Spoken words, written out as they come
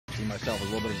see myself a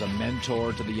little bit as a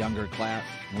mentor to the younger Klatt.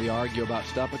 We argue about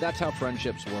stuff, but that's how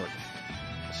friendships work.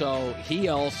 So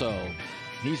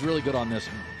he's really good on this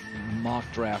mock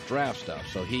draft stuff.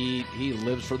 So he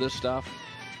lives for this stuff.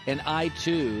 And I,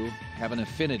 too, have an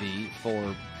affinity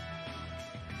for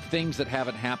things that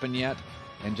haven't happened yet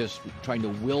and just trying to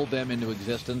will them into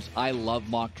existence. I love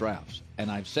mock drafts. And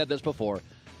I've said this before.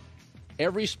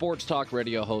 Every sports talk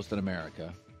radio host in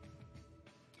America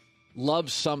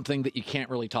loves something that you can't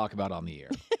really talk about on the air.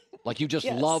 Like you just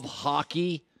love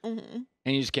hockey, and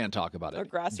you just can't talk about it. Or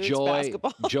grassroots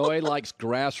basketball. Joy likes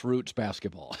grassroots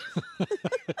basketball.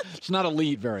 It's not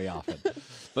elite very often.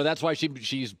 But that's why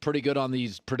she's pretty good on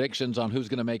these predictions on who's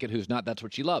going to make it, who's not. That's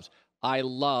what she loves. I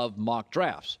love mock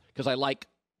drafts because I like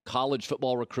college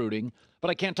football recruiting. But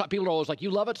I can't talk. People are always like,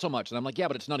 you love it so much. And I'm like, yeah,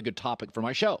 but it's not a good topic for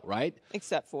my show, right?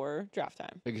 Except for draft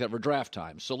time. Except for draft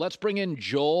time. So let's bring in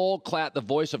Joel Klatt, the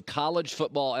voice of college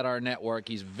football at our network.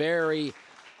 He's very,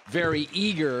 very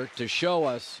eager to show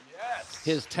us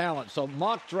his talent. So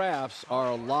mock drafts are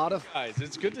a lot of... Guys,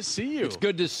 it's good to see you. It's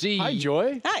good to see you. Hi,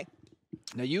 Joy. Hi.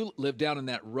 Now, you live down in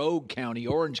that rogue county,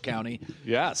 Orange County.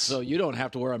 Yes. So you don't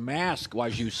have to wear a mask while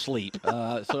you sleep.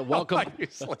 So welcome.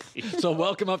 So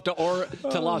welcome up to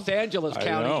Los Angeles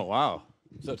County. Oh, wow.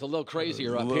 So it's a little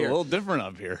crazier up here. A little different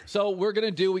up here. So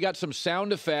we got some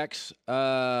sound effects.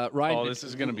 Ryan. Oh, this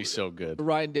is going to be so good.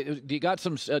 Ryan, do you got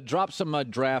some, drop some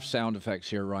draft sound effects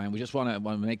here, Ryan. We just want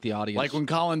to make the audience. Like when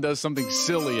Colin does something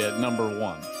silly at number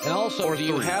 1. And also, do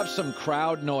you have some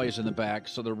crowd noise in the back,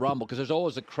 so the rumble, because there's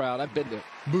always a crowd. I've been there.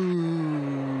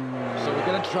 Boo. So we're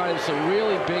going to try this a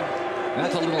really big,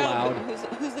 that's a little loud.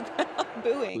 Who's the crowd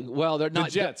booing? Well, they're not.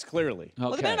 The Jets, clearly. Okay.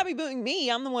 Well, they better not be booing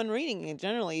me. I'm the one reading it,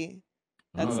 generally.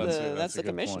 That's the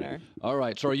commissioner. Point. All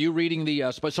right. So are you reading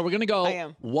the so we're going to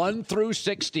go 1 through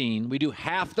 16. We do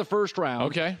half the first round.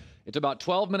 Okay. It's about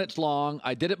 12 minutes long.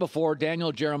 I did it before.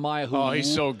 Daniel Jeremiah,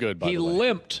 he's so good, by the way. He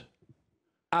limped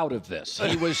out of this.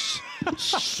 He was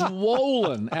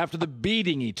swollen after the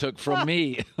beating he took from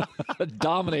me,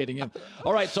 dominating him.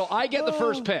 All right. So I get the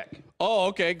first pick. Oh,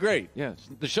 okay, great. Yes.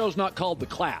 The show's not called The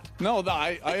Klatt. No,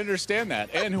 I understand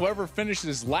that. And whoever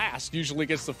finishes last usually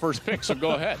gets the first pick, so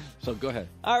go ahead. Go ahead.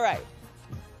 All right.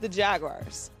 The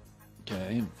Jaguars.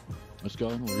 Okay. Let's go.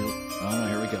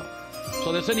 Here we go.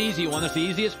 So that's an easy one. That's the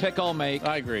easiest pick I'll make.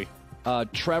 I agree.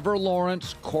 Trevor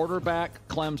Lawrence, quarterback,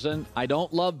 Clemson. I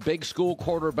don't love big school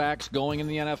quarterbacks going in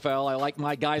the NFL. I like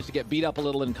my guys to get beat up a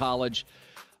little in college.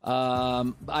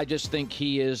 I just think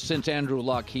he is, since Andrew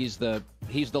Luck, he's the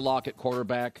lock at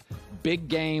quarterback. Big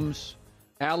games,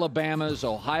 Alabama's,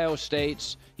 Ohio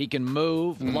State's. He can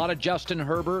move. A lot of Justin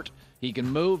Herbert. He can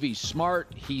move. He's smart.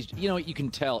 You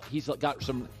can tell he's got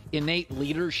some innate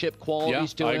leadership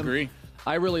qualities to him. I agree.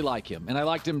 I really like him, and I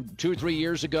liked him 2 or 3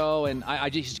 years ago, and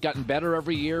he's gotten better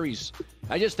every year.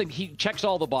 I just think he checks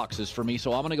all the boxes for me,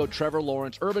 so I'm going to go Trevor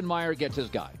Lawrence. Urban Meyer gets his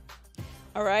guy.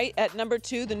 All right. At number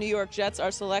 2, the New York Jets are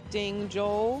selecting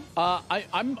Joel.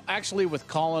 I'm actually with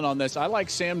Colin on this. I like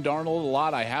Sam Darnold a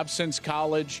lot. I have since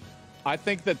college. I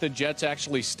think that the Jets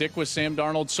actually stick with Sam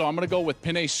Darnold, so I'm going to go with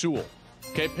Penei Sewell.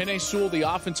 Okay, Penei Sewell, the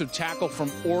offensive tackle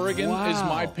from Oregon, is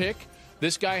my pick.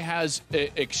 This guy has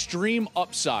extreme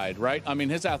upside, right? I mean,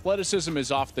 his athleticism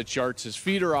is off the charts. His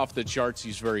feet are off the charts.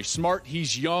 He's very smart.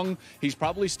 He's young. He's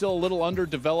probably still a little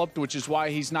underdeveloped, which is why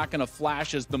he's not going to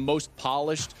flash as the most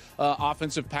polished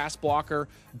offensive pass blocker.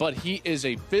 But he is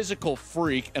a physical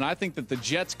freak, and I think that the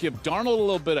Jets give Darnold a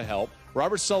little bit of help.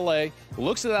 Robert Saleh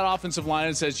looks at that offensive line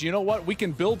and says, you know what? We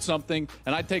can build something,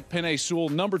 and I take Penei Sewell,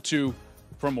 number 2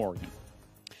 from Oregon.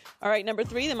 All right, number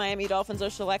 3, the Miami Dolphins are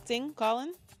selecting.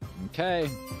 Colin? Okay.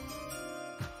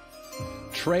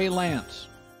 Trey Lance.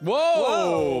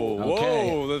 Whoa. Okay.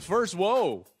 Whoa. The first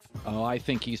whoa. Oh, I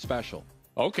think he's special.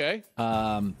 Okay.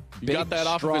 You got that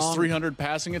off of his 300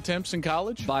 passing attempts in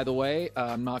college? By the way,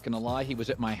 I'm not going to lie. He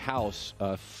was at my house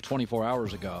 24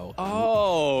 hours ago.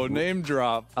 Oh, name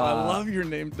drop. I love your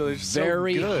name.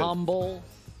 Very humble,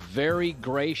 very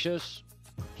gracious.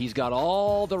 He's got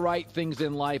all the right things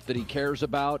in life that he cares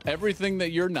about. Everything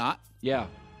that you're not. Yeah.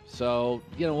 So,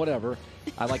 whatever.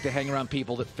 I like to hang around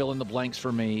people that fill in the blanks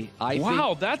for me.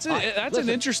 That's an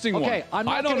interesting one. Okay,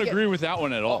 I don't agree with that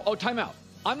one at all. Oh, time out.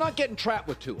 I'm not getting trapped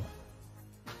with Tua.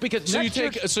 Because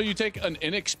you take an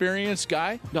inexperienced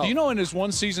guy? No. Do you know in his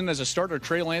one season as a starter,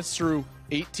 Trey Lance threw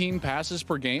 18 passes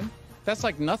per game? That's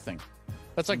like nothing.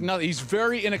 That's like nothing. He's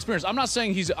very inexperienced. I'm not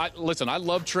saying listen, I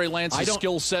love Trey Lance's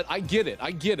skill set. I get it.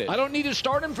 I don't need to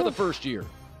start him for the first year.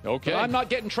 Okay. But I'm not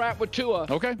getting trapped with Tua.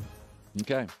 Okay.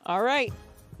 Okay. All right.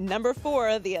 Number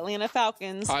 4, the Atlanta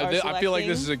Falcons I feel like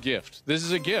this is a gift. This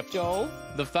is a gift. Joel?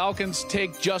 The Falcons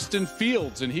take Justin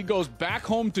Fields, and he goes back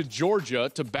home to Georgia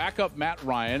to back up Matt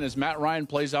Ryan as Matt Ryan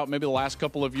plays out maybe the last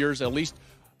couple of years, at least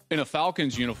in a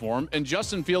Falcons uniform. And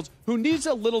Justin Fields, who needs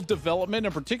a little development,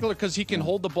 in particular because he can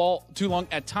hold the ball too long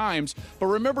at times. But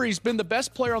remember, he's been the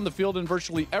best player on the field in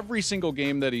virtually every single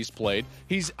game that he's played.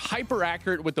 He's hyper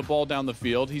accurate with the ball down the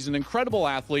field. He's an incredible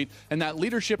athlete. And that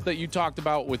leadership that you talked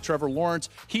about with Trevor Lawrence,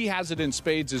 he has it in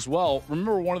spades as well.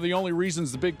 Remember, one of the only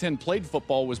reasons the Big Ten played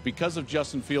football was because of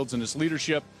Justin Fields and his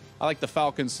leadership. I like the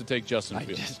Falcons to take Justin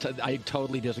Fields. I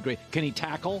totally disagree. Can he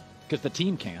tackle? Because the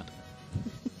team can't.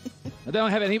 They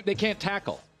don't have any. They can't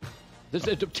tackle. This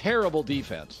is a terrible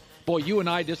defense. Boy, you and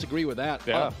I disagree with that.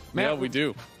 Yeah, we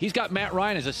do. He's got Matt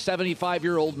Ryan as a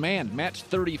 75-year-old man. Matt's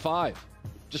 35.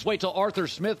 Just wait till Arthur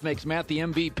Smith makes Matt the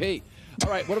MVP. All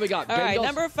right, what do we got? All right,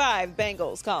 number 5,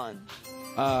 Bengals. Colin.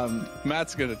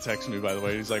 Matt's going to text me, by the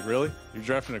way. He's like, really? You're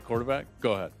drafting a quarterback?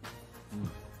 Go ahead.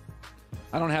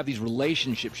 I don't have these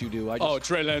relationships you do.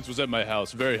 Trey Lance was at my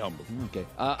house. Very humble. Okay.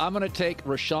 I'm going to take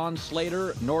Rashawn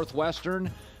Slater, Northwestern.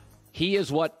 He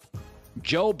is what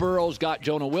Joe Burrow's got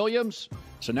Jonah Williams.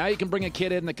 So now you can bring a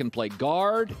kid in that can play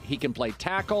guard. He can play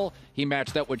tackle. He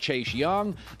matched up with Chase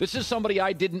Young. This is somebody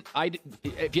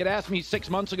if you'd asked me 6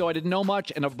 months ago, I didn't know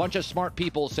much, and a bunch of smart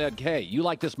people said, hey, you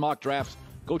like this mock draft?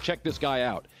 Go check this guy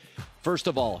out. First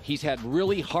of all, he's had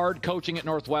really hard coaching at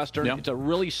Northwestern. Yep. It's a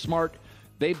really smart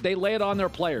 – they lay it on their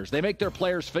players. They make their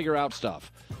players figure out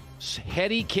stuff.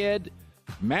 Heady kid,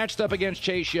 matched up against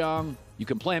Chase Young. You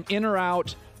can play him in or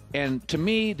out. And to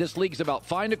me, this league's about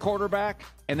find a quarterback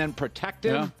and then protect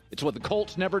him. Yeah. It's what the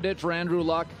Colts never did for Andrew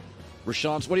Luck.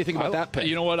 Rashawn, what do you think about that pick?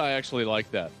 You know what? I actually like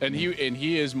that. And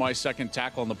he is my second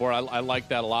tackle on the board. I like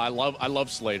that a lot. I love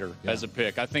Slater as a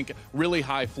pick. I think really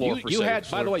high floor for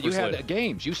Slater. By the way, you had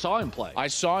games. You saw him play. I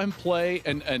saw him play,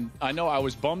 and I know I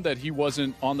was bummed that he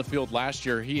wasn't on the field last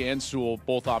year. He and Sewell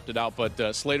both opted out,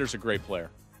 but Slater's a great player.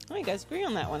 Oh, you guys agree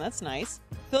on that one. That's nice.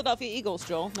 Philadelphia Eagles,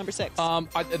 Joel, number 6.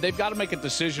 They've got to make a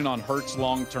decision on Hurts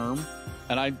long term,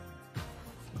 and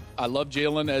I love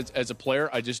Jalen as a player.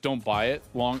 I just don't buy it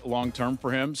long term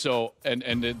for him. So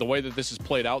and the way that this is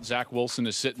played out, Zach Wilson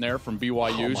is sitting there from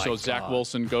BYU. So Zach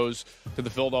Wilson goes to the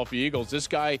Philadelphia Eagles. This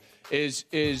guy is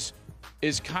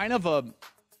kind of a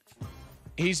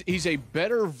he's a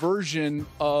better version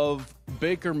of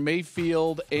Baker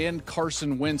Mayfield and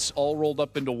Carson Wentz all rolled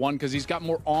up into one because he's got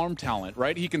more arm talent,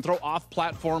 right? He can throw off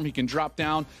platform. He can drop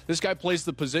down. This guy plays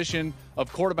the position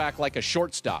of quarterback like a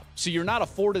shortstop. So you're not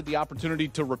afforded the opportunity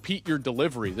to repeat your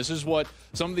delivery. This is what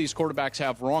some of these quarterbacks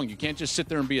have wrong. You can't just sit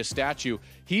there and be a statue.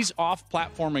 He's off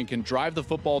platform and can drive the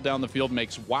football down the field,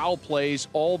 makes wow plays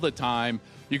all the time.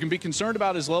 You can be concerned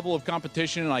about his level of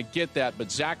competition, and I get that,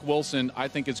 but Zach Wilson, I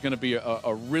think, is going to be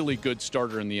a really good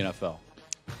starter in the NFL.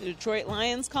 The Detroit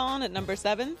Lions, Colin, at number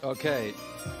 7. Okay.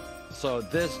 So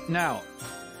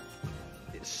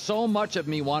so much of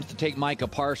me wants to take Micah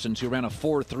Parsons, who ran a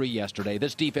 4.3 yesterday.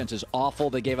 This defense is awful.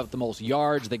 They gave up the most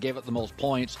yards. They gave up the most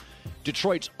points.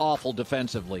 Detroit's awful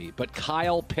defensively. But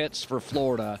Kyle Pitts for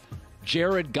Florida,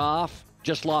 Jared Goff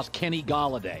just lost Kenny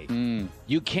Golladay.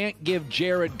 You can't give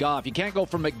Jared Goff. You can't go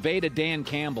from McVay to Dan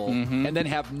Campbell and then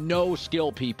have no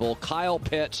skill people. Kyle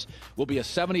Pitts will be a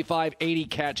 75, 80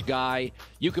 catch guy.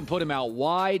 You can put him out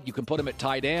wide. You can put him at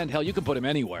tight end. Hell, you can put him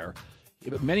anywhere.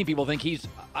 Many people think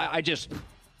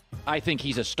I think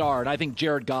he's a star, and I think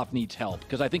Jared Goff needs help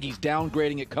because I think he's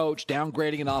downgrading at coach,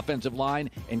 downgrading an offensive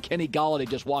line, and Kenny Golladay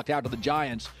just walked out to the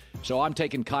Giants. So I'm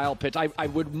taking Kyle Pitts. I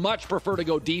would much prefer to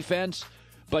go defense.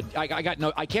 But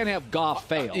I can't have Goff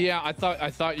fail. Yeah, I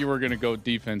thought you were going to go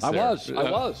defense. I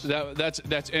was.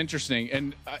 That's interesting.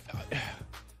 And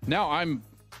now I'm.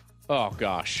 Oh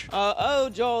gosh.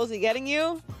 Joel, is he getting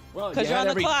you? Well, because you're on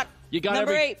the clock. You got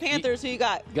number 8, Panthers. Who you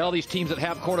got? Got all these teams that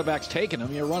have quarterbacks taking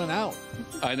them. You're running out.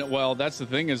 I know. Well, that's the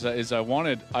thing is I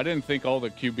didn't think all the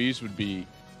QBs would be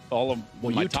all of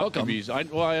my top QBs.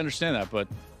 I understand that, but.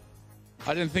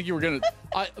 I didn't think you were going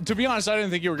to – to be honest, I didn't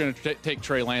think you were going to take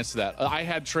Trey Lance to that. I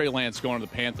had Trey Lance going to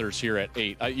the Panthers here at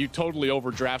 8. You totally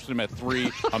overdrafted him at 3.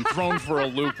 I'm thrown for a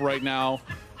loop right now.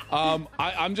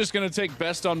 I'm just going to take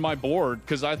best on my board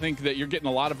because I think that you're getting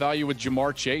a lot of value with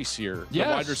Jamar Chase here, the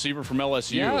wide receiver from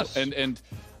LSU. Yes.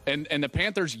 And the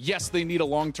Panthers, yes, they need a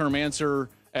long-term answer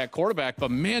at quarterback,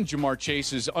 but man, Jamar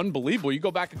Chase is unbelievable. You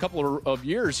go back a couple of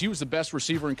years, he was the best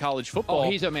receiver in college football. Oh,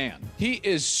 he's a man. He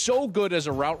is so good as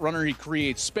a route runner. He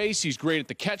creates space. He's great at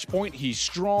the catch point. He's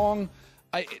strong.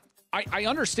 I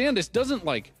understand this doesn't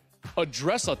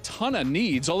address a ton of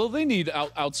needs, although they need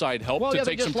outside help to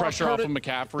take some pressure off of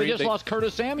McCaffrey. They just lost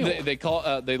Curtis Samuel.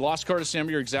 They lost Curtis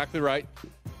Samuel. You're exactly right.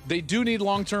 They do need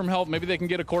long-term help. Maybe they can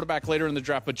get a quarterback later in the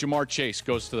draft, but Jamar Chase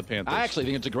goes to the Panthers. I actually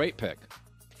think it's a great pick.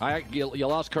 You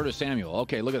lost Curtis Samuel.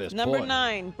 Okay, look at this. Number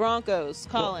 9, Broncos,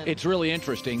 Colin. Well, it's really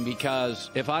interesting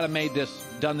because if I'd have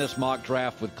done this mock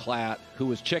draft with Klatt, who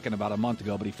was chicken about a month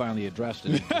ago, but he finally addressed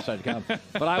it and decided to come.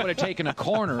 But I would have taken a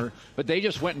corner, but they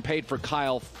just went and paid for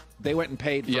Kyle. They went and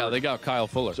paid for. Yeah, they got Kyle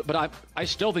Fuller. But I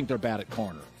still think they're bad at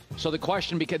corner. So the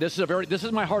question, because this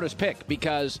is my hardest pick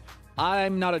because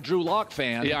I'm not a Drew Lock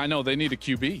fan. Yeah, I know. They need a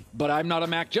QB. But I'm not a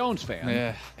Mac Jones fan.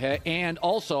 Yeah. And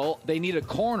also, they need a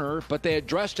corner, but they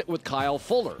addressed it with Kyle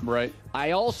Fuller. Right.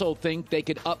 I also think they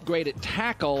could upgrade at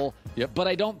tackle, but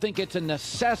I don't think it's a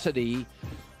necessity.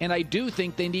 And I do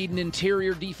think they need an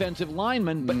interior defensive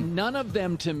lineman, but none of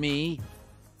them, to me,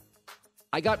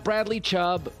 I got Bradley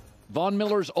Chubb. Von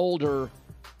Miller's older.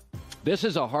 This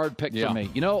is a hard pick for me.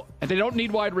 And they don't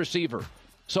need wide receiver.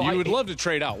 So you would love to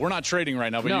trade out. We're not trading right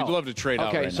now, but you'd love to trade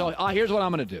out right now. Okay, so here's what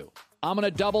I'm going to do. I'm going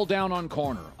to double down on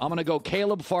corner. I'm going to go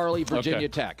Caleb Farley, Virginia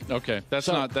Tech. Okay, that's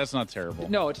not terrible.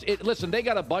 No, listen, they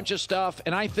got a bunch of stuff,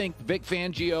 and I think Vic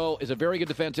Fangio is a very good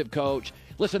defensive coach.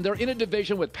 Listen, they're in a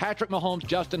division with Patrick Mahomes,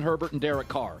 Justin Herbert, and Derek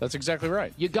Carr. That's exactly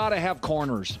right. You got to have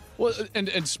corners. Well,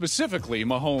 and specifically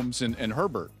Mahomes and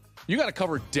Herbert. You got to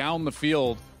cover down the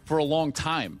field for a long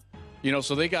time.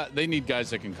 So they need guys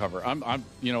that can cover.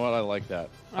 You know what? I like that.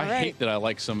 I hate that I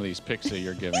like some of these picks that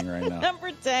you're giving right now.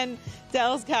 Number 10,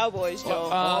 Dallas Cowboys,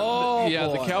 Joel.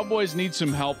 The Cowboys need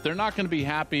some help. They're not going to be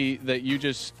happy that you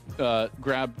just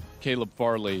grabbed Caleb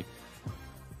Farley.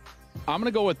 I'm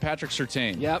going to go with Patrick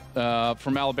Surtain.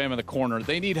 From Alabama, the corner.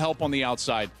 They need help on the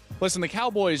outside. Listen, the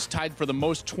Cowboys tied for the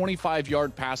most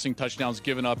 25-yard passing touchdowns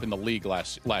given up in the league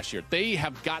last year. They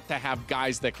have got to have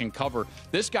guys that can cover.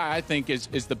 This guy, I think, is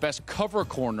the best cover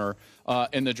corner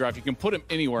in the draft. You can put him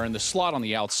anywhere in the slot on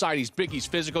the outside. He's big. He's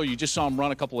physical. You just saw him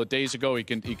run a couple of days ago. He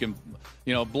can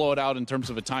blow it out in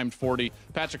terms of a timed 40.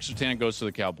 Patrick Surtain goes to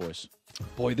the Cowboys.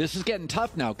 Boy, this is getting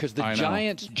tough now because the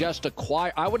Giants just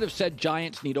acquired. I would have said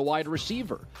Giants need a wide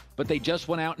receiver, but they just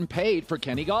went out and paid for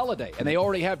Kenny Golladay, and they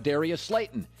already have Darius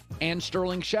Slayton and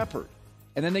Sterling Shepard.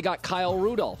 And then they got Kyle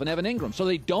Rudolph and Evan Ingram. So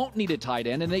they don't need a tight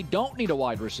end, and they don't need a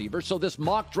wide receiver. So this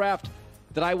mock draft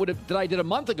that I did a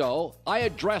month ago, I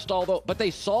addressed all those, but they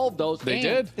solved those. They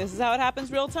did. This is how it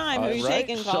happens real time. Who are you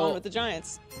taking, Colin, with the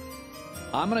Giants?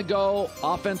 I'm going to go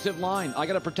offensive line. I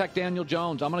got to protect Daniel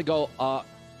Jones. I'm going to go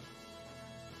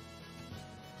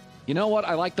you know what?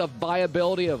 I like the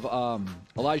viability of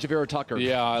Elijah Vera Tucker.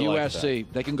 Yeah, I USC. like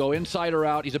that. They can go inside or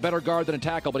out. He's a better guard than a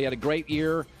tackle, but he had a great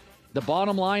year. The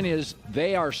bottom line is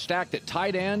they are stacked at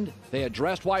tight end. They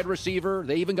addressed wide receiver.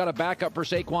 They even got a backup for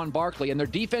Saquon Barkley. And their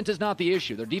defense is not the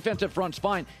issue. Their defensive front's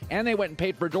fine. And they went and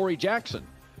paid for Dory Jackson.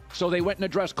 So they went and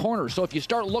addressed corners. So if you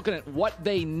start looking at what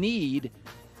they need,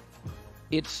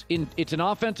 it's an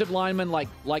offensive lineman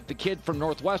like the kid from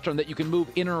Northwestern that you can move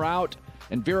in or out.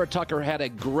 And Vera Tucker had a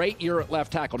great year at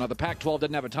left tackle. Now, the Pac-12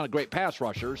 didn't have a ton of great pass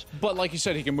rushers. But like you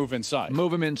said, he can move inside.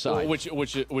 Move him inside. Which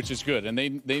is good. And they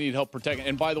need help protecting.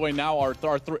 And by the way, now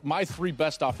my 3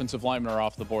 best offensive linemen are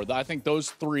off the board. I think those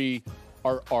 3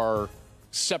 are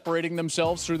separating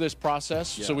themselves through this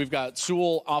process. Yeah. So we've got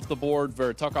Sewell off the board,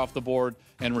 Vera Tucker off the board,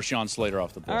 and Rashawn Slater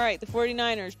off the board. All right, the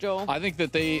 49ers, Joel. I think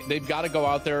that they've got to go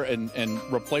out there and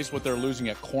replace what they're losing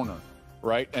at corner,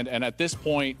 right? And at this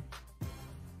point,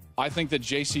 I think that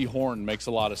J.C. Horn makes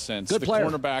a lot of sense. Good player.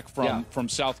 Cornerback from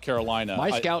South Carolina. My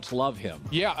scouts love him.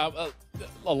 Yeah,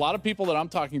 a lot of people that I'm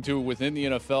talking to within the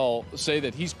NFL say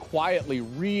that he's quietly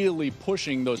really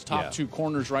pushing those top 2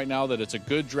 corners right now, that it's a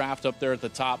good draft up there at the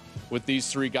top with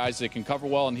these 3 guys that can cover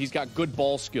well, and he's got good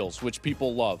ball skills, which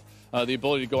people love. The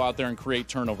ability to go out there and create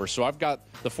turnovers. So I've got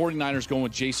the 49ers going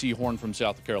with J.C. Horn from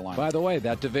South Carolina. By the way,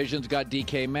 that division's got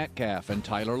DK Metcalf and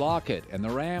Tyler Lockett and the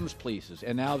Rams pieces.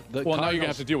 And now the Cardinals, now you're going to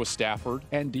have to deal with Stafford.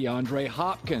 And DeAndre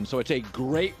Hopkins. So it's a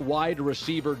great wide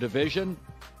receiver division.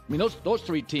 I mean, those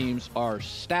 3 teams are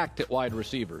stacked at wide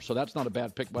receiver. So that's not a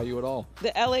bad pick by you at all.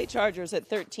 The L.A. Chargers at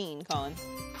 13, Colin.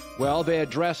 Well, they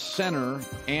address center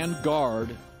and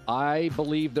guard. I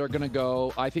believe they're going to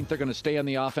go. I think they're going to stay on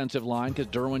the offensive line because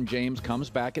Derwin James comes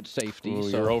back at safety. Ooh,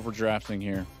 you're overdrafting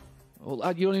here.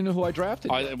 Well, you don't even know who I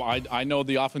drafted. I know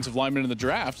the offensive lineman in the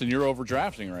draft, and you're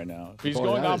overdrafting right now. If he's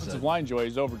going offensive line, Joey,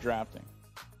 he's overdrafting.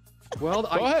 Well,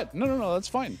 go ahead. No, that's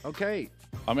fine. Okay.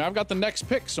 I mean, I've got the next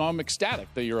pick, so I'm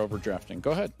ecstatic that you're overdrafting.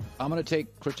 Go ahead. I'm going to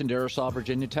take Christian Darrisaw,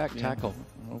 Virginia Tech, tackle.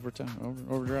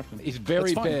 Overdrafting. He's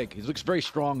very big. He looks very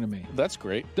strong to me. That's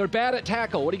great. They're bad at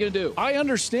tackle. What are you going to do? I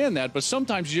understand that, but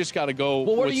sometimes you just got to go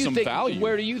with some value.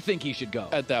 Where do you think he should go?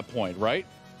 At that point, right?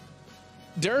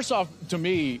 Darrisaw, to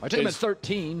me, I took him at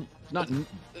 13. Not.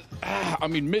 I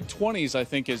mean, mid-20s, I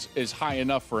think, is high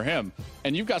enough for him.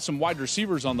 And you've got some wide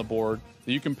receivers on the board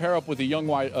that you can pair up with a young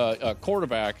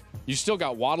quarterback. You still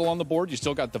got Waddle on the board. You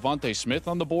still got Devontae Smith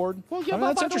on the board. Well, yeah,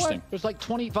 that's interesting. The there's like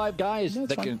 25 guys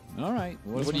that fine. can. All right.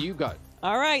 What do you got?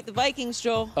 All right, the Vikings,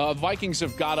 Joel. Vikings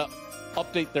have got to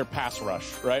update their pass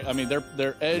rush, right? I mean,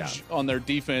 their edge on their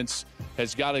defense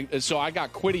has got to. So I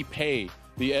got Kwity Paye,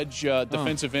 the edge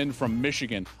defensive end from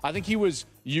Michigan. I think he was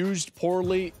used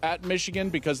poorly at Michigan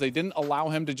because they didn't allow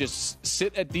him to just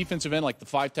sit at defensive end like the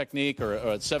 5 technique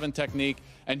or 7 technique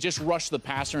and just rush the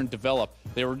passer and develop.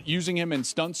 They were using him in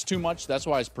stunts too much. That's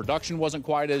why his production wasn't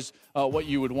quite as what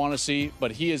you would want to see.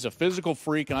 But he is a physical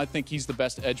freak, and I think he's the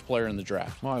best edge player in the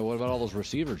draft. Why? What about all those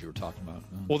receivers you were talking about?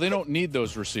 Well, they don't need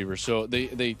those receivers. So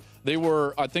they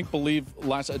were, I believe,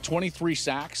 last 23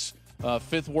 sacks.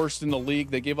 5th worst in the league.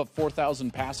 They gave up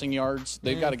 4,000 passing yards.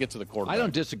 They've got to get to the quarterback. I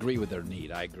don't disagree with their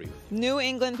need. I agree with you. New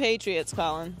England Patriots,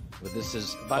 Colin. But this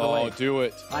is, by the way. Do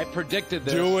it. I predicted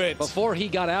this. Do it. Before he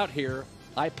got out here,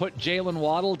 I put Jalen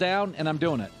Waddle down, and I'm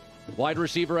doing it. Wide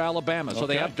receiver, Alabama. So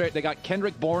they got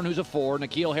Kendrick Bourne, who's a 4.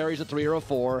 N'Keal Harry's a 3 or a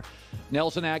 4.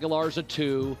 Nelson Aguilar's a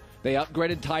 2. They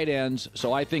upgraded tight ends.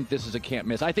 So I think this is a can't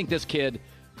miss. I think this kid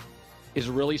is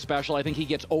really special. I think he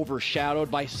gets overshadowed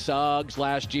by Suggs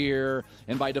last year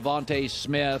and by Devontae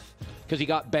Smith because he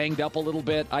got banged up a little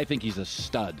bit. I think he's a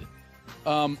stud.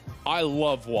 I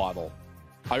love Waddle.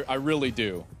 I really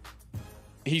do.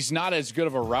 He's not as good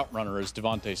of a route runner as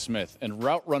Devontae Smith, and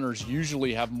route runners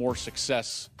usually have more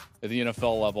success at the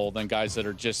NFL level than guys that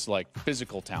are just like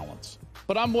physical talents.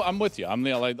 But I'm with you. I'm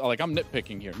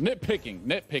nitpicking here.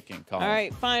 Nitpicking, Colin. All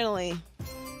right, finally.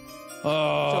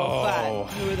 Joel Klatt,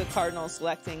 who were the Cardinals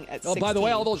selecting at 16. Oh, by the way,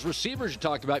 all those receivers you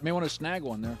talked about, you may want to snag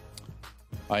one there.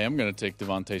 I am going to take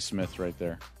Devontae Smith right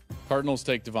there. Cardinals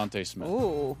take Devontae Smith.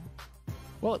 Ooh.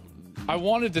 Well, I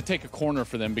wanted to take a corner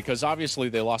for them because obviously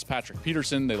they lost Patrick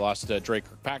Peterson. They lost Drake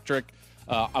Kirkpatrick.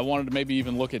 I wanted to maybe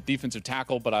even look at defensive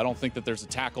tackle, but I don't think that there's a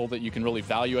tackle that you can really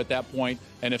value at that point.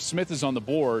 And if Smith is on the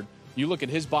board, you look at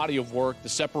his body of work, the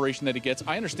separation that he gets.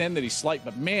 I understand that he's slight,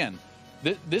 but man,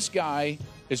 this guy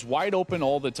is wide open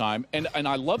all the time. And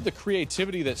I love the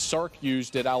creativity that Sark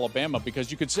used at Alabama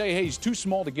because you could say, hey, he's too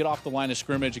small to get off the line of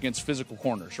scrimmage against physical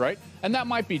corners, right? And that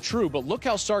might be true, but look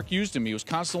how Sark used him. He was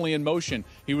constantly in motion.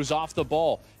 He was off the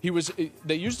ball.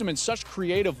 They used him in such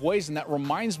creative ways, and that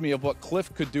reminds me of what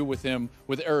Cliff could do with him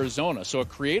with Arizona. So a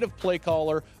creative play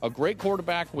caller, a great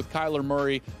quarterback with Kyler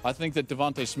Murray. I think that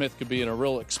Devontae Smith could be a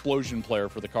real explosion player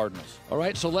for the Cardinals. All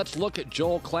right, so let's look at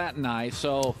Joel Klatt and I.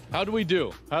 So how do we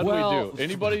do?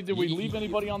 Did we leave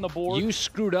anybody on the board? You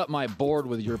screwed up my board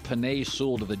with your Penei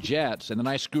Sewell to the Jets, and then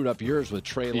I screwed up yours with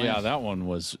Trey Lance. Yeah, that one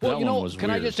was. Well, that one was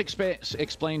can weird. I just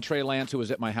explain Trey Lance, who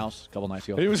was at my house a couple nights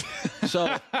ago? He was.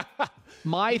 So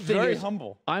my thing very is,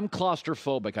 humble. I'm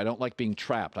claustrophobic. I don't like being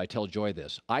trapped. I tell Joy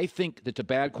this. I think that's a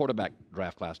bad quarterback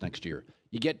draft class next year.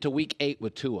 You get to week 8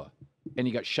 with Tua, and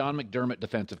you got Sean McDermott,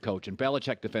 defensive coach, and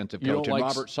Belichick, defensive coach, and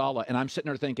Robert Saleh, and I'm sitting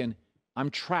there thinking, I'm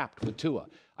trapped with Tua.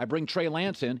 I bring Trey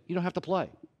Lance in, you don't have to play.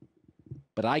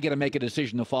 But I get to make a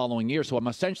decision the following year, so I'm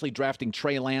essentially drafting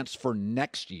Trey Lance for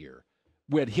next year.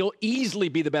 He'll easily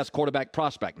be the best quarterback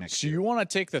prospect next year. So you want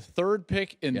to take the 3rd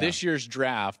pick in this year's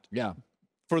draft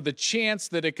for the chance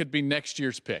that it could be next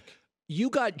year's pick. You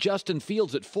got Justin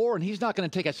Fields at 4, and he's not going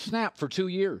to take a snap for 2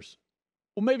 years.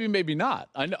 Well, maybe not.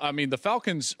 I mean, the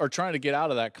Falcons are trying to get out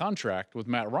of that contract with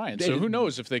Matt Ryan, so who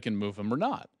knows if they can move him or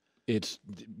not. It's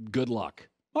good luck.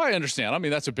 Well, I understand. I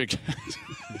mean, that's a big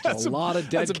that's a lot of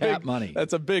dead cap money.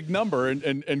 That's a big number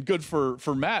and good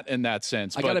for Matt in that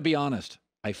sense. I got to be honest.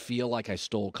 I feel like I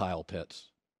stole Kyle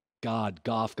Pitts. God,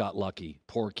 Goff got lucky.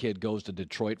 Poor kid goes to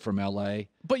Detroit from L.A.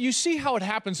 But you see how it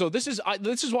happens, though. This is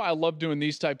why I love doing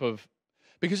these type of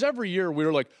 – because every year we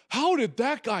were like, how did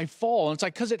that guy fall? And it's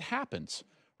like, because it happens,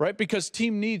 right? Because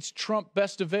team needs trump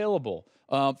best available.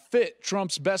 Fit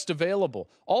trumps best available.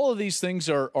 All of these things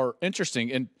are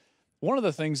interesting. And one of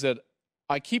the things that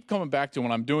I keep coming back to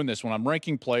when I'm doing this, when I'm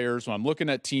ranking players, when I'm looking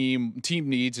at team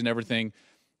needs and everything,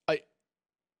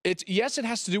 it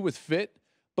has to do with fit,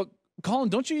 but Colin,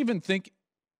 don't you even think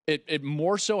it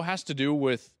more so has to do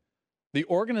with the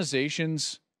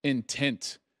organization's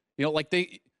intent? You know, like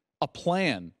a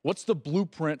plan. What's the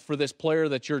blueprint for this player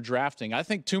that you're drafting? I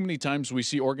think too many times we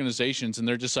see organizations and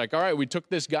they're just like, all right, we took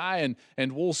this guy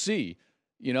and we'll see.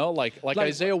 You know, like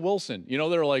Isaiah Wilson. You know,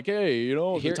 they're like, hey, you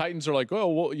know, the Titans are like, oh,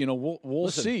 well, you know, we'll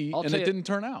see, and it didn't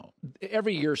turn out.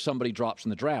 Every year somebody drops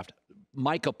in the draft.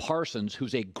 Micah Parsons,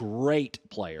 who's a great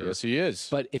player. Yes, he is.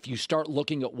 But if you start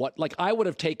looking at I would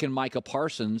have taken Micah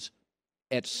Parsons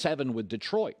at 7 with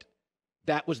Detroit.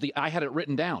 That was I had it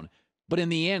written down. But in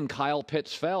the end, Kyle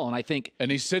Pitts fell, and I think... And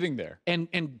he's sitting there.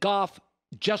 And Goff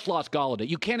just lost Golladay.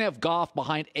 You can't have Goff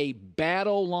behind a bad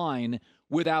O-line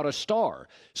without a star.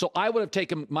 So I would have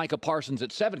taken Micah Parsons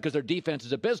at 7 because their defense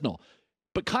is abysmal.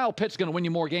 But Kyle Pitts is going to win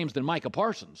you more games than Micah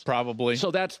Parsons. Probably. So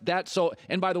that's so.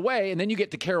 And by the way, and then you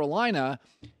get to Carolina,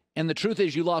 and the truth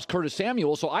is you lost Curtis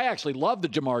Samuel. So I actually love the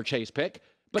Jamar Chase pick.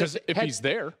 Because if he's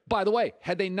there. By the way,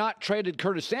 had they not traded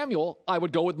Curtis Samuel, I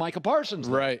would go with Micah Parsons.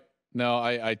 Right. No,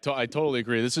 I totally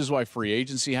agree. This is why free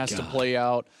agency has to play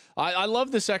out. I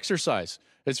love this exercise.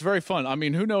 It's very fun. I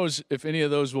mean, who knows if any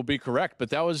of those will be correct, but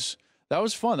that was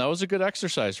fun. That was a good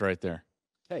exercise right there.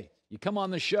 Hey, you come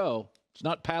on the show. It's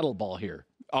not paddleball here.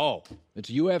 Oh. It's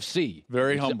UFC.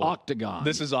 Very it's humble. Octagon.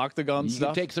 This is Octagon stuff? You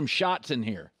can take some shots in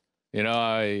here. You know,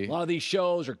 a lot of these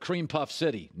shows are Cream Puff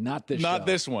City. Not this show. Not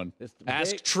this one.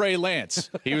 Ask Trey Lance.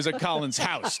 He was at Colin's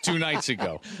house 2 nights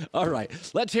ago. All right.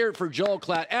 Let's hear it for Joel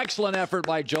Klatt. Excellent effort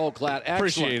by Joel Klatt. Excellent.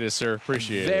 Appreciate it, sir.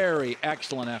 Appreciate it. Very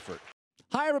excellent effort.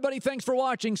 Hi, everybody. Thanks for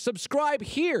watching. Subscribe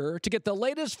here to get the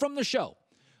latest from the show.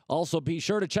 Also, be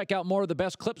sure to check out more of the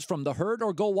best clips from The Herd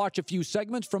or go watch a few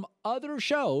segments from other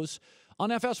shows on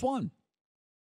FS1.